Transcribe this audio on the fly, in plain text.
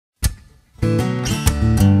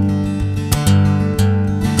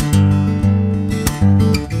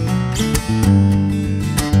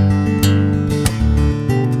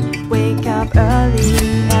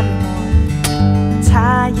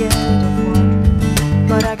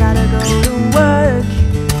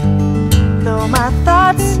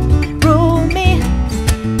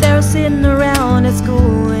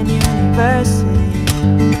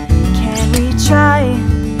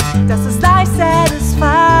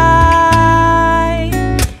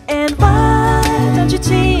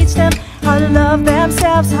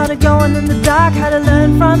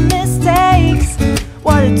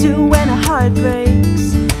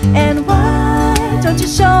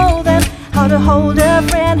hold a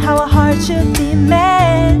friend, how a heart should be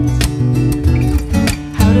manned,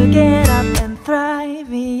 how to get up and thrive,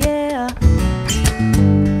 yeah.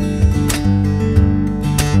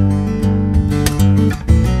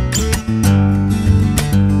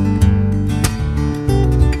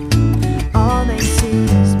 All they see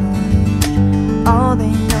is money, all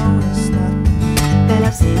they know is nothing. Their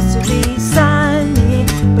life seems to be sunny,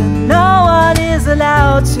 but no one is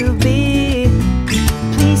allowed to be.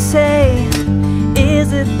 Please say,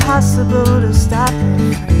 is it possible to stop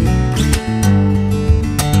their free?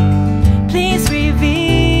 Please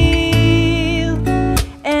reveal.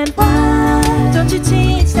 And why don't you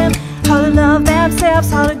teach them how to love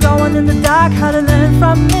themselves, how to go on in the dark, how to learn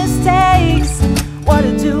from mistakes, what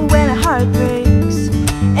to do when a heart breaks?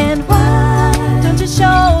 And why don't you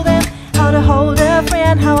show them how to hold a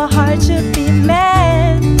friend, how a heart should be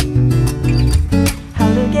manned,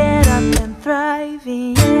 how to get up and thrive,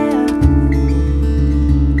 yeah.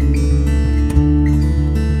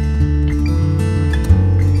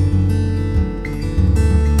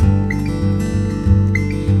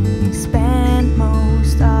 We spend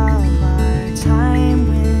most of our time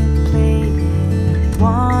with playing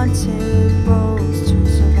wanted roles to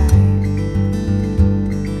survive,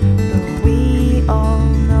 but we all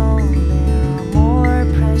know there are more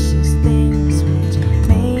precious things which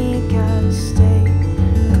make us stay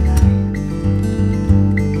alive.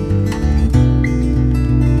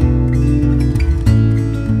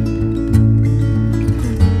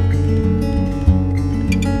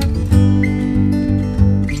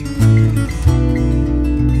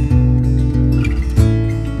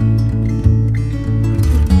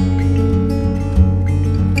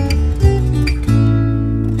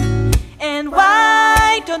 And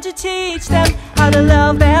why don't you teach them how to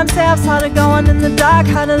love themselves, how to go on in the dark,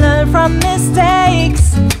 how to learn from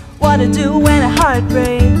mistakes, what to do when a heart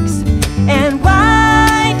breaks?